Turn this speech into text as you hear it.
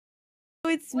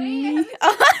it's Wait, me. I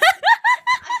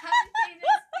haven't changed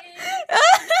my skin.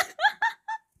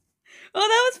 Oh,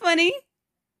 that was funny.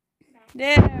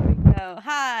 There we go.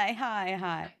 Hi.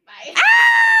 Bye.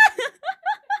 Ah!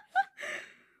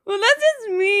 Well, that's just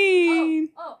mean.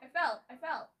 Oh, I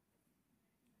fell.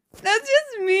 That's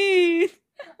just mean.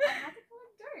 I had to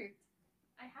collect dirt.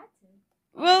 I had to.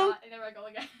 Oh Well, my God, there I go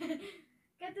again.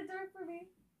 Get the dirt for me.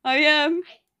 I am.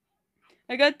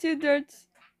 I got 2 dirts.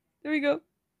 There we go.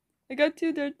 I got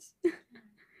 2 dirts.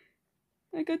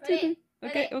 I got 2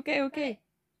 dirts. Okay.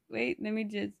 Wait, let me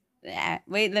just.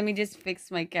 Wait, let me just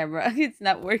fix my camera. It's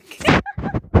not working.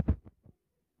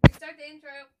 Restart the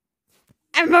intro.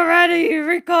 I'm already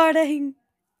recording.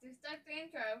 Restart the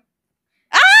intro.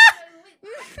 Ah! Wait,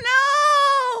 No!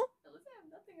 Listen, I have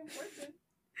nothing important.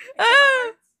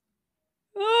 Ah!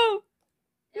 Oh!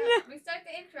 Yeah, restart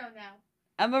the intro now.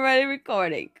 I'm already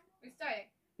recording. Restart it.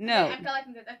 No. Okay, I'm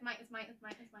collecting this. It's mine.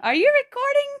 Are you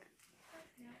recording?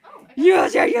 No. Oh,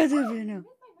 Yes. Oh, No. where's my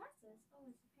glasses? Oh,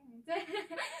 it's a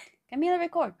pain. Camila,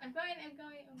 record. I'm going. I'm not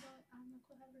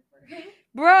sure how to record.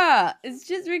 Bruh, it's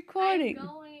just recording. I'm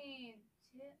going.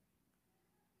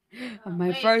 Shit.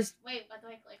 My first. Wait, what do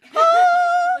I click?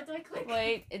 What do I click?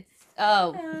 Wait, it's.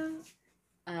 Oh.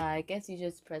 I guess you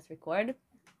just press record.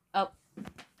 Oh.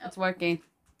 It's working.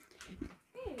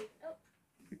 Hey. Oh.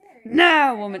 There.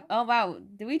 No, woman. Oh, wow.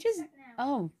 Did we just.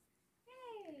 Oh.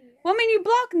 Hey. Woman, you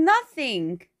block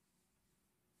nothing.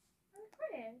 I'm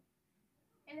recorded.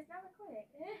 And it's not recorded.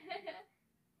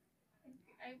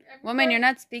 Woman, you're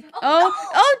not speaking. Oh, no!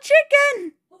 Oh,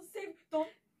 chicken! Oh, save.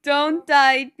 Don't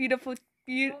die, beautiful. Don't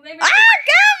name it. Ah,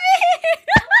 Gabby!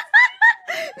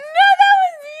 No, that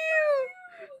was you.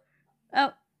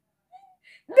 Oh,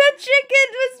 the chicken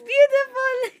was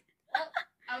beautiful. Oh,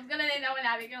 I was gonna name that one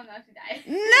Abigail. Now she died.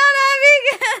 Not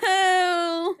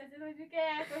Abigail. This is what you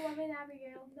get for loving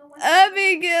Abigail. No one.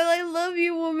 Abigail, I love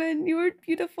you, woman. You were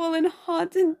beautiful and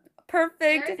hot and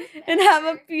perfect and have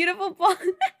a beautiful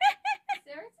bond.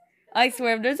 I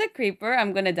swear, if there's a creeper,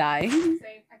 I'm gonna die.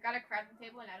 Same. I got a crafting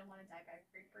table and I don't want to die by a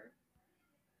creeper.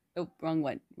 Oh, wrong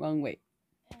one. Wrong way.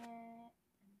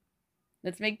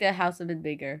 Let's make the house a bit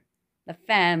bigger. The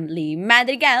family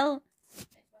Madrigal.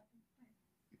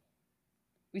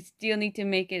 We still need to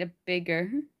make it bigger.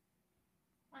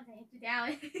 Once I hit you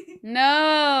down.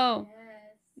 No. Yes.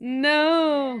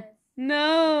 No. Yes.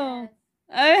 No. Yes.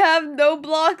 I have no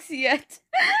blocks yet.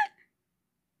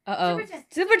 Uh-oh.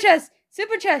 Super chest.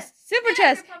 Super chest. Super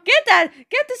chest. Get that.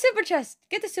 Get the super chest.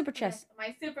 Get the super chest.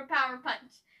 My superpower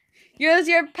punch. Use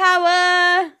your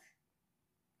power.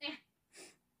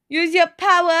 Use your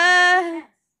power. Yes.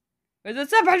 Where's the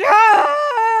super chest?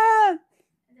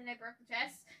 And then I broke the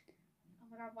chest. Oh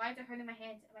my God, why is it hurting my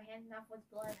hand? My hand's not with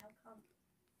blood. How come?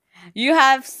 You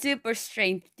have super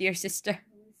strength, dear sister.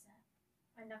 Louisa.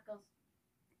 My knuckles.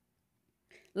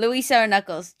 Louisa or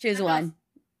Knuckles? Choose Knuckles. one.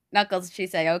 Knuckles, she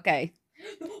said, okay.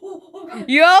 Oh God.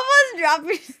 You almost dropped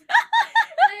your... I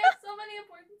have so many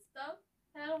important stuff.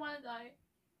 And I don't want to die.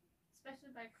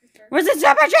 Especially by creature. Where's the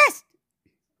super chest?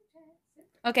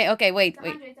 Okay, wait.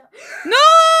 No! And I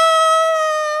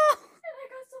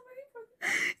got so many important.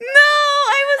 No!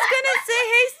 I was gonna say,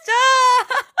 hey, stop!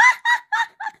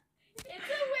 It's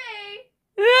away.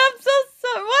 I'm so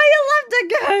sorry. Why you left the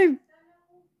game?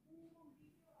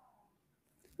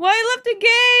 Why you left the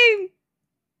game?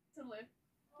 To live.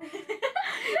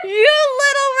 You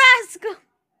little rascal!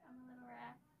 I'm a little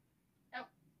rat. Oh.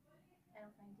 I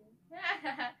don't find you.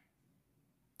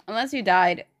 Unless you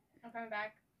died. I'm coming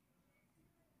back.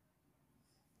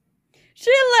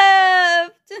 She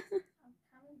left! I'm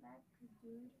coming back,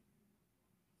 dude.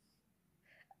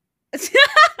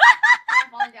 I'm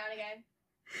falling down again.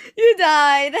 You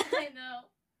died. I know.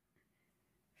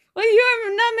 Well,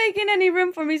 you're not making any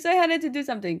room for me, so I had to do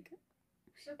something.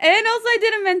 And also, I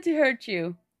didn't mean to hurt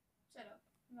you. Shut up.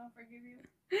 I don't forgive you.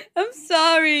 I'm I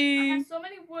sorry. have so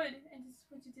many wood, and this is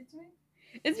what you did to me?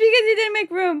 It's because you didn't make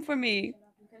room for me. Shut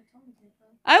up. You could have told me to.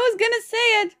 I was gonna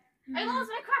say it. I lost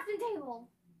my crafting table.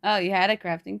 Oh, you had a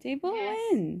crafting table? Yes.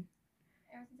 When?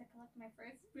 Ever since I collected my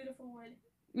first beautiful wood.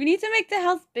 We need to make the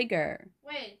house bigger.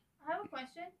 Wait, I have a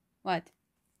question. What?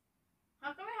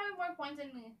 How come I have more points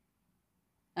than me?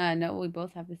 No, we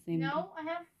both have the same. No, I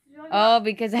have. Oh,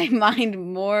 because I mined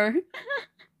more.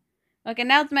 Okay,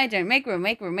 now it's my turn. Make room.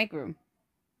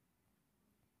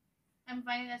 I'm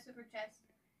finding that super chest.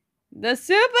 The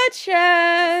super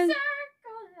chest.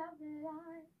 Circle of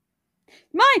life.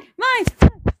 Mine.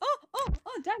 Oh,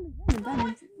 diamond.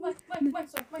 My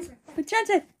sword.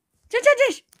 Chance.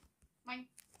 Mine.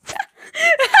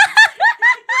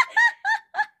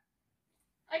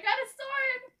 I got a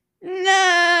sword.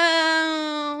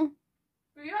 No.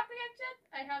 chest.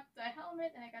 I have the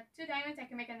helmet and I got 2 diamonds. I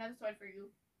can make another sword for you.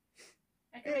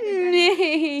 I can make a diamond. I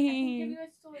can give you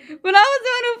a sword. But I was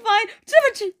the one who find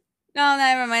super chest. No,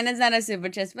 never mind. It's not a super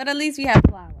chest, but at least we have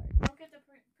flowers. I'll get the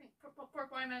pink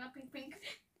purple and a pink.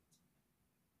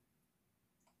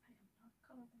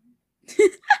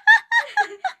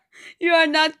 You are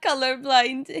not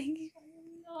colorblind. I'm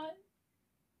not.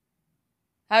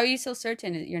 How are you so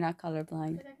certain that you're not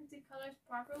colorblind? Because I can see colors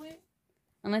properly.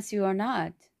 Unless you are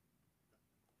not.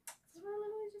 That's what I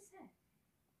literally just said.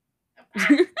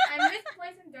 I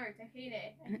misplacing dirt. I hate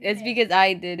it. It's because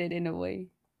I did it in a way.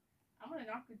 I'm gonna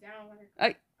knock you down.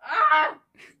 Ah!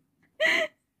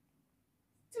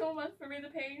 Too much for me to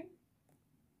pay.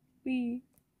 We.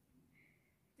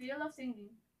 Do you love singing?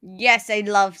 Yes, I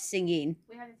love singing.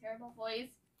 We had a terrible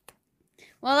voice.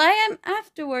 Well, I am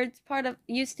afterwards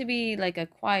used to be like a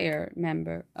choir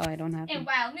member. Oh, I don't have And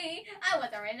while me, I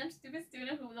was a random stupid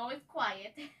student who was always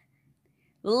quiet.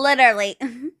 Literally.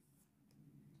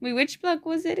 Wait, which block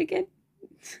was it again?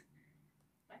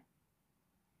 What?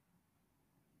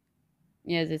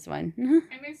 Yeah, this one.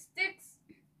 I made sticks.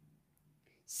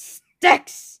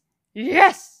 Sticks!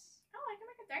 Yes! Oh, I can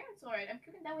make a diamond sword. I'm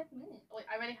keeping that with me. Oh, wait,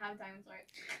 I already have a diamond sword.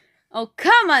 Oh,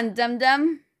 come on,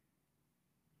 dum-dum.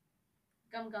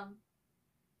 Gum.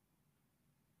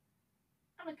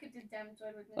 I'm gonna keep this diamond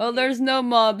sword with me. Well, there's no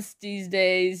mobs these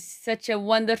days. Such a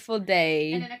wonderful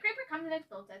day. And then a creeper comes and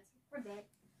explodes us. We're dead.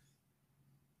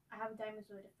 I have a diamond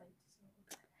sword to fight.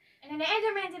 And then the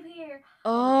Enderman's up here.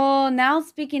 Oh, now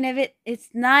speaking of it,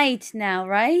 it's night now,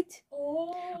 right?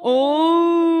 Oh.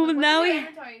 But now we...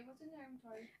 Inventory? What's in your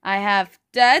inventory? I have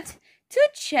that, 2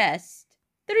 chests,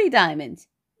 3 diamonds,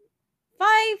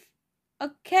 5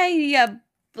 acacia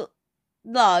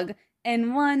log,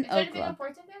 and 1 Is there oak anything log.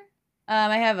 important there?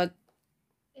 I have a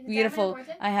Is beautiful.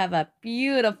 important? I have a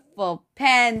beautiful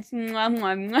pen. Mwah,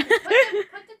 mwah, mwah. Put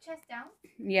the chest down.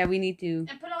 Yeah, we need to.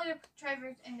 And put all your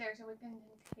treasures in there so we can.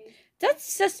 That's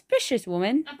suspicious,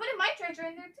 woman. I'm putting my treasure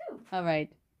in there too. All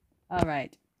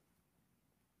right.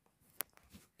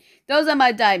 Those are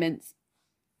my diamonds.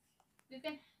 You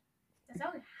can. That's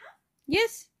all you have.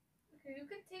 Yes. Okay, you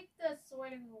can take the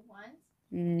sword if you want.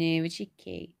 No, it's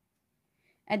okay.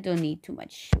 I don't need too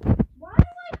much. Why do I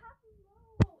have to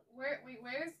know?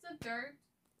 Where's the dirt?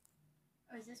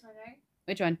 Oh, is this one right?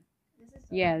 Which one? This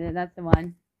is. Yeah, that's the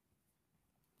one.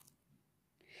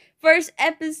 First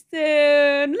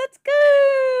episode. Let's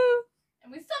go.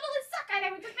 And we totally suck at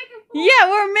it. We're just making fools. Yeah,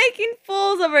 we're making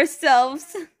fools of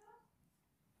ourselves.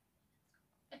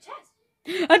 A chest.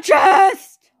 A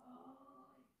chest.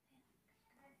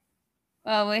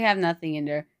 Well, we have nothing in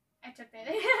there. I took that.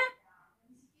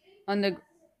 On the.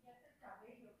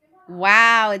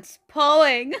 Wow, it's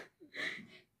pouring.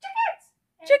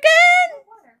 Chicken.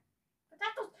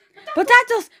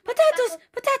 Potatoes.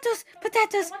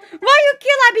 Why you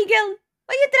kill Abigail?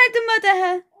 Why you try to murder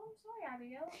her? Oh, I'm sorry,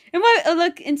 Abigail. And why? Oh,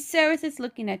 look, and Sarah's is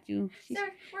looking at you.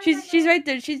 She's right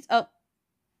there.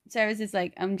 Sarah's is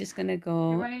like, I'm just gonna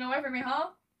go. You're running away from me, huh?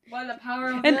 What the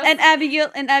power of And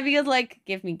Abigail's like,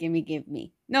 give me.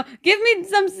 No, give me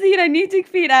some seed. I need to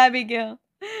feed Abigail.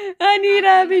 I need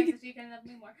Abigail. So you can love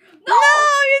me more. No,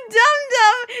 you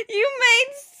dum. You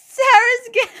made Sarah's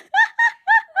get.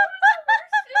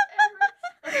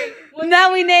 Okay,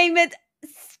 Now we name it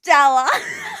Stella. No,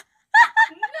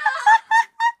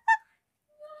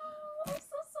 I'm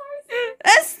so sorry.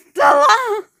 Stella.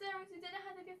 Sarah, you didn't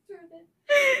have to get through this.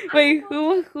 Wait,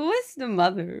 who is the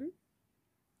mother?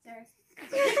 Sarah.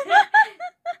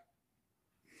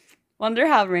 Wonder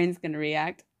how Rain's gonna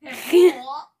react.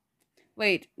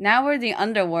 Wait, now we're the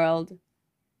underworld.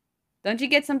 Don't you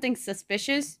get something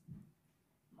suspicious?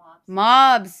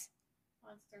 Mobs.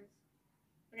 Monsters.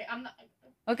 Okay, I'm not.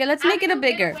 Okay, let's make it a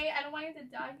bigger. Wait, I don't want you to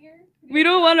die here. We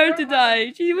don't want her to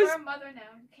die. You're a mother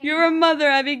now. You're a mother,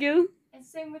 Abigail. And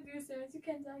same with you, Sarah. You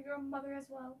can't die. You're a mother as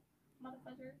well.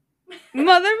 Motherfucker.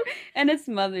 Mother, and it's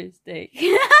Mother's Day.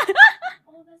 Oh,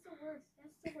 that's the worst.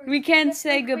 We can't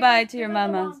say goodbye to your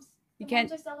mama. You can't.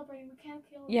 Moms are celebrating. We can't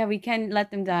kill them. Yeah, we can't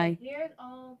let them die. Here's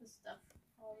all the stuff.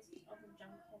 All the junk.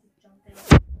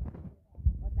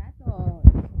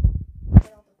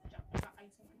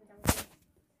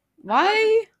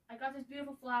 Why? I got this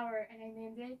beautiful flower and I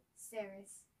named it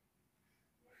Ceres.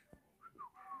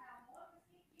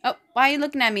 Oh, why are you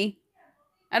looking at me?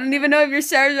 I don't even know if you're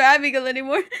Sarah or Abigail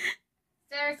anymore.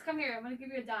 Ceres, come here. I'm gonna give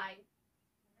you a dye.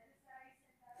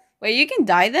 Wait, you can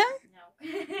dye them? No.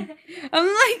 I'm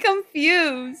like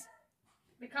confused.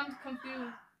 Becomes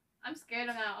confused. I'm scared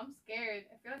now. I'm scared.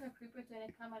 I feel like a creeper's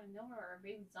gonna come out of nowhere or a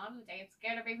baby zombie. I get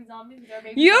scared of baby zombies.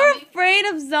 You're afraid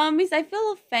of zombies? I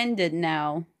feel offended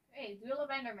now. Hey, Okay, do you love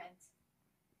Endermans?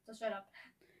 So shut up.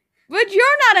 But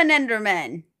you're not an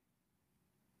Enderman.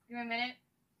 Give me a minute.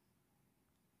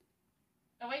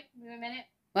 Oh wait, give me a minute.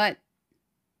 What?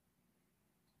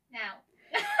 Now.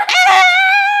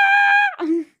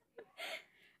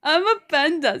 I'm a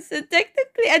panda, so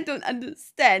technically I don't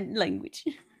understand language.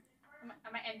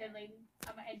 I'm an Ender lady.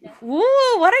 I'm an Ender.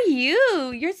 Ooh, what are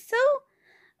you? You're so...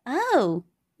 Oh,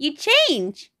 you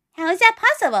change. How is that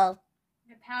possible?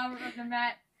 The power of the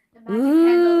magic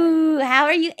Ooh, how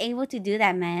are you able to do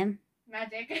that, ma'am?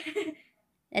 Magic.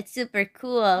 That's super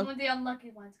cool. Only the unlucky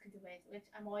ones could do it, which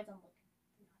I'm always unlucky.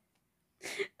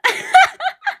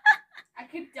 I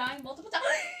keep dying multiple times.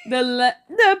 The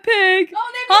pig.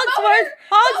 Oh, they Hogsworth.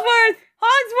 Hogsworth.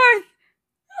 Hogsworth.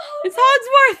 It's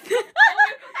Hogsworth.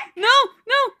 No.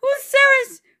 Who's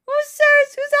Ceres? Who's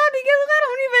Ceres? Who's Abigail? I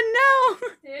don't even know.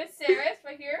 Here's Ceres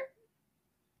right here.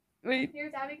 Wait.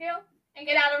 Here's Abigail. And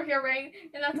get out of here, Rain.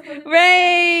 You're not supposed to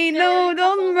Rain. No,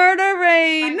 don't murder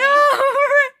Rain. No.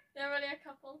 They're already a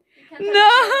couple. You can't No.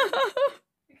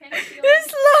 You can't steal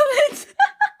Just love it.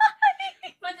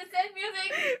 But the sad music.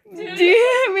 Do you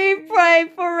hear me pray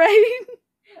for Rain?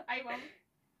 I won't.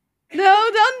 No,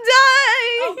 don't die.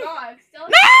 Oh God. Still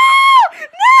No!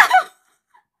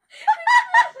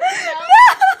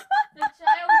 The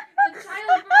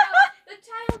child grew up. The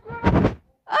child grew up.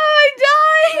 Oh, I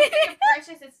died. Look at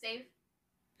Precious is safe.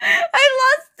 I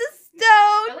lost the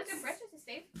Oh, stone. look at Precious is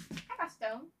safe. I got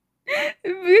stone.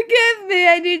 Forgive me,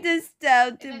 I need the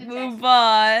stone to It's in the move chest.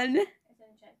 on. It's in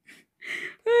the chest.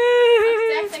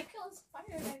 I'm sad I killed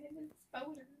spider. I didn't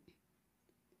expose her.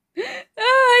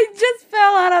 Oh, I just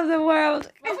fell out of the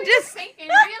world. What were you Just, thinking?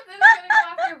 Were you gonna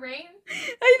go after Rain?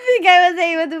 I think I was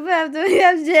able to have the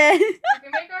Jen. We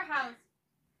can make our house.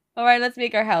 Alright, let's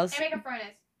make our house. And make a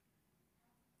furnace.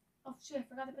 Oh shit, I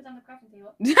forgot to put down the crafting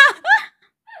table.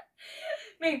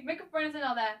 Make a furnace and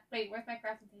all that. Wait, where's my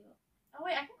crafting table? Oh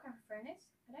wait, I can craft a furnace.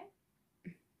 Could I?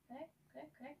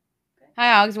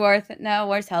 Hi, Hogsworth. No,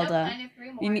 where's Nope, Helda? I need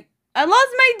 3 more. You need... I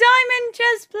lost my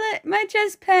diamond my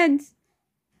chest pants.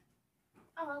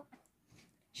 Oh well.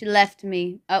 She left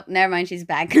me. Oh, never mind, she's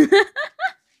back. But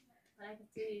I can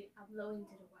see I'm low into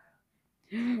the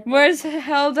world. Where's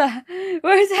Helda?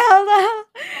 Where's Helda? Oh,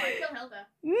 I killed Helda.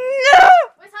 No!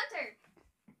 Where's Hunter?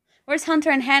 Where's Hunter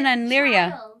and Hannah and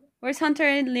Lyria? Child. Where's Hunter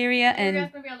and Lyria and...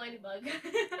 Lyria's gonna be a ladybug.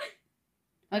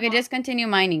 Okay, just continue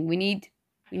mining. We need...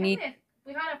 We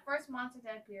had a first monster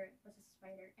that appeared. It was a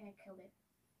spider, and I killed it.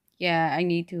 Yeah, I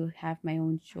need to have my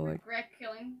own I sword. regret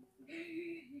killing.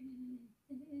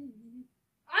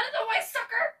 I don't know why,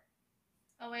 sucker!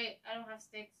 Oh wait, I don't have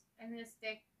sticks. I need a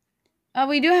stick. Oh,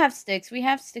 we do have sticks. We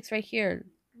have sticks right here.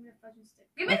 Give me the fudging stick.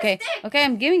 Give me Okay, the stick! okay,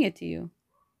 I'm giving it to you.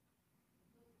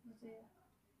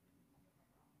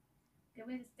 Give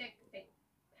me the stick. Wait.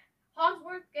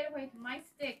 Hogsworth, get away from my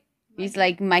stick. He's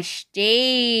like, my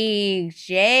steak,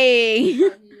 Shay.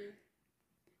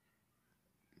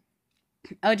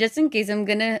 Oh, just in case,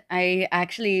 I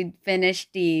actually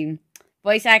finished the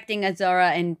voice acting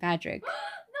Azora and Patrick. No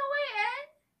way, Ed!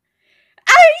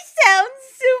 I sound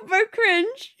super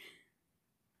cringe.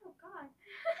 Oh god.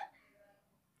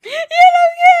 You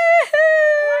don't get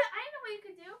Oh, I know what you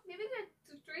could do. Maybe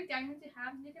the 3 diamonds you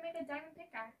have, you can make a diamond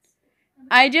pickaxe.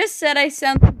 I just said I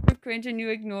sound super cringe and you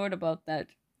ignored about that.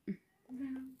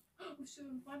 Oh shoot,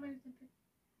 why am I just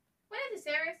What is it,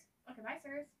 Ceres? Okay, bye,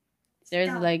 Ceres. There's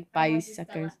Stella. like I wanna do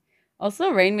bisectors. Stella. Also,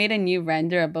 Rain made a new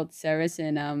render about Ceres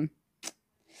and Ceres,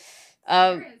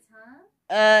 huh?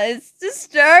 it's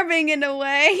disturbing in a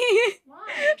way. Why?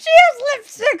 She has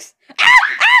lipsticks.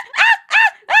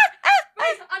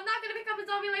 Wait, I'm not gonna become a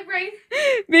zombie like Rain.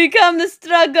 Become the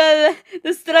struggle.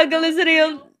 The struggle is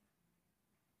real.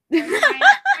 We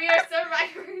are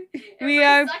survivors. We Everybody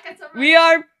are- suck at surviving. We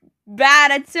are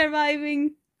bad at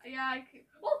surviving. Yeah,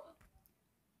 oh!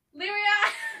 Lyria!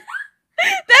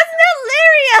 That's not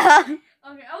Lyria.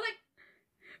 Okay, I was like,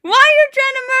 Why are you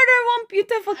trying to murder one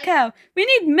beautiful cow? We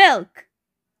need milk.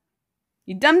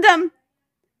 You dum-dum.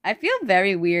 I feel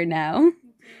very weird now.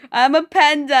 I'm a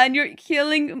panda and you're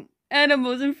killing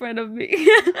animals in front of me.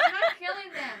 I'm not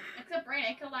killing them. Except Rain,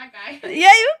 I killed that guy. Yeah,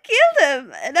 you killed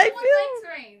him. And I No one feel...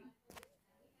 likes Rain.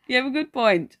 You have a good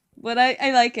point. But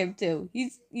I like him too.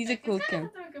 He's a cool He's kid. kind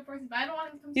of a good person, but I don't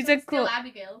want him to He's steal a cool-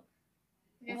 Abigail.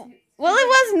 Because Well, it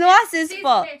was Noah's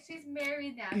fault. She's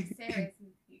married now. Sarah's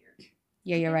here.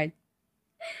 Yeah, you're right.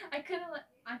 I couldn't let...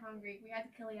 I'm hungry. We had to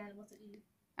kill the animals to eat.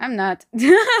 I'm not. For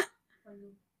you.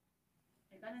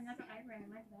 I got another iron.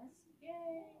 Am I the best?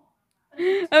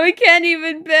 Yay! Oh, we can't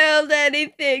even build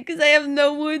anything because I have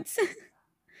no woods.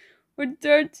 Or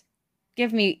dirt.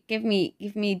 Give me dirt.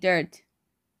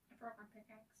 I broke my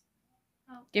pickaxe.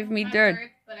 Oh, Give I me have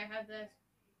dirt. But I have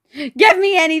this. Give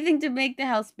me anything to make the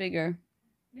house bigger.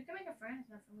 You can make a furnace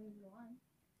now for me if you want.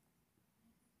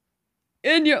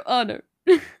 In your honor.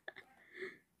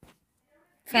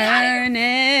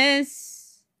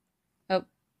 Furnace. Oh,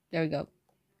 there we go.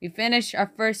 We finished our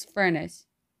first furnace.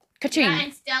 Ka-ching. Yeah,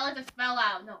 and Stella just fell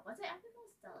out. No, was it? I think it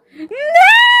was Stella. No!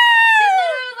 She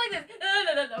like this.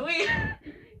 No. We.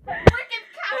 The freaking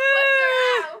cow pushed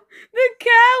her out. The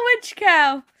cow, which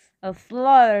cow? I'll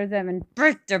slaughter them and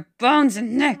break their bones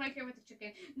and neck. I'm right here with the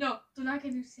chicken. No, do not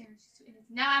get new Sarah. She's too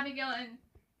innocent. Now Abigail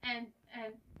and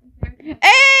egg!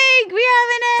 We have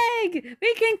an egg!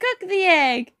 We can cook the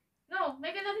egg. No,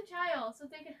 make another child so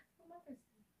they can.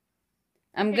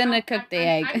 I'm gonna cook the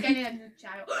egg. I'm getting a new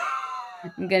child.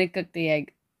 I'm gonna cook the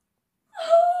egg.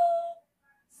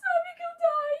 So Abigail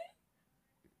died.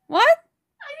 What?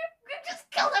 You just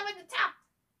killed him in the top.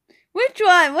 Which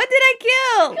one? What did I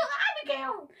kill? You killed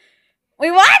Abigail.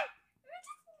 Wait, what?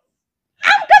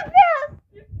 I'm confused.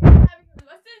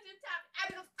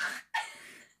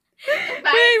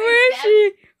 Wait, where is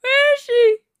she? Where is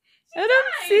she? I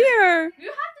don't see her. You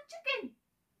have the chicken.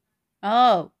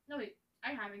 Oh. No, wait.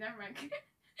 I have it. Never mind.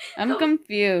 I'm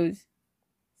confused.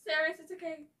 Sarah, it's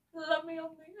okay. Love me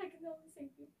only. I can only save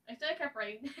you. I still kept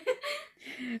writing.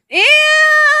 Ew!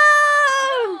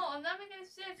 Oh, I'm not making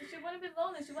sense. She wouldn't be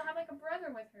lonely. She would have like a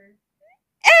brother with her.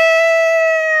 Ew!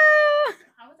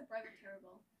 How is a brother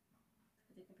terrible?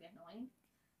 Because it could be annoying.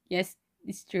 Yes,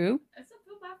 it's true. I still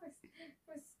feel bad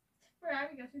for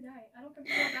Abigail who died. I don't feel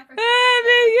bad for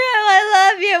Abigail, I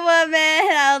love you, woman.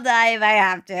 I'll die if I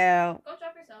have to. Go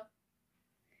drop yourself.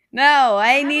 No, I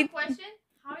have need. a question.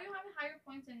 How are you having higher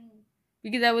points in?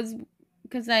 Because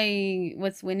I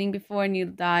was winning before and you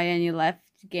died and you left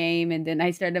the game and then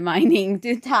I started mining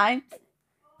 2 times.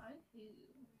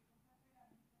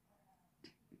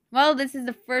 Well, this is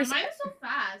the first. Mine is so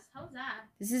fast. How's that?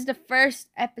 This is the first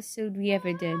episode we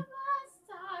ever did.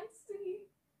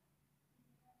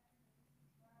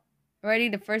 Already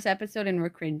the first episode and we're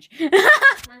cringe. We're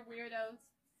weirdos.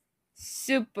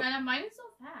 Super. And mine is so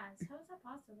fast. How is that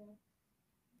possible?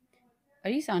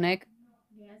 Are you Sonic?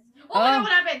 Yes. Oh my god,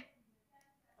 what happened?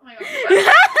 Oh my god.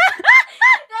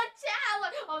 That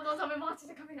cow! Oh, those zombie monsters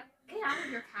are coming up. Get out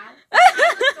of your cow.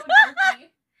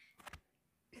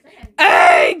 So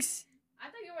eggs! I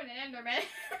thought you were an Enderman.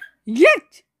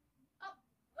 Yet! Oh.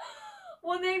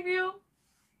 We'll name you.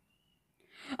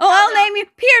 Oh, I'll name you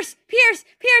Pierce.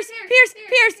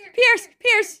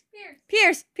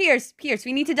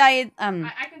 We need to dye it. I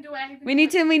can do it. We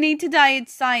need to dye it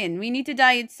cyan. We need to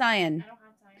dye it cyan. I don't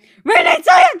have cyan. We need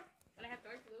cyan. But I have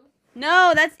dark blue.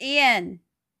 No, that's Ian.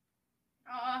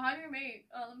 How do you make?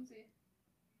 Let me see.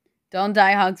 Don't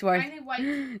die, Hogsworth. I need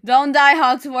white. Don't die,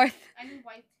 Hogsworth. I need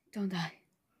white. Don't die.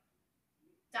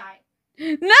 Die. No!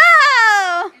 And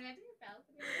I think you fell.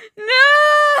 No,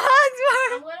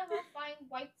 Hogsworth. I'm gonna go find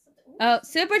white. Oh,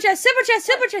 super chest.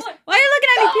 Why are you looking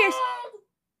at me, Pierce?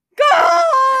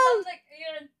 Gold!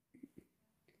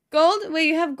 Gold! Gold? Wait,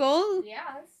 you have gold?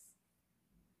 Yes.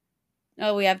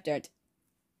 Oh, we have dirt.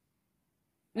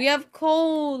 We have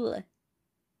coal. I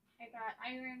got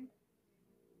iron.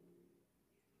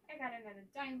 I got another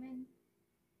diamond.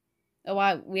 Oh,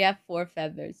 wow. We have 4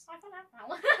 feathers. I thought I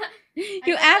found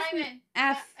You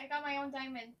I got my own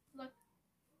diamond. Look.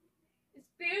 It's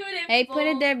beautiful. Hey, put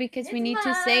it there because we need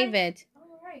to save it.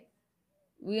 Oh, right.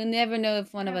 We'll never know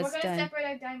if one of us We're going to died. separate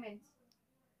our diamonds.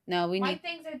 No, we My need...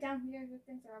 things are down here. Your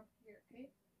things are up here, okay?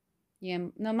 Yeah,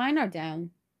 no, mine are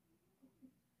down.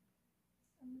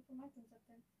 I'm going to put my things up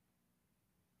there.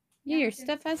 Yeah, your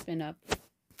stuff has been up.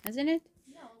 Hasn't it?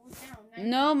 No, it was down.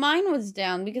 No, mine was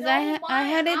down because I had it. I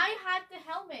had the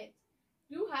helmet.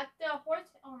 You had the horse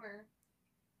armor.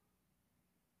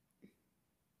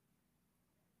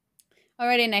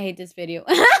 Already, and I hate this video.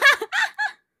 Super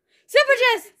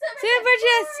chest! Super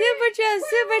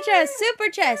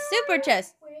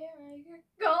chest! Where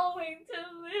are you going to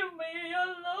leave me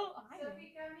alone?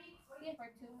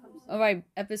 Alright,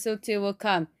 episode 2 will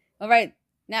come. Alright,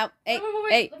 now, hey.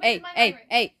 Wait. Let me see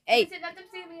my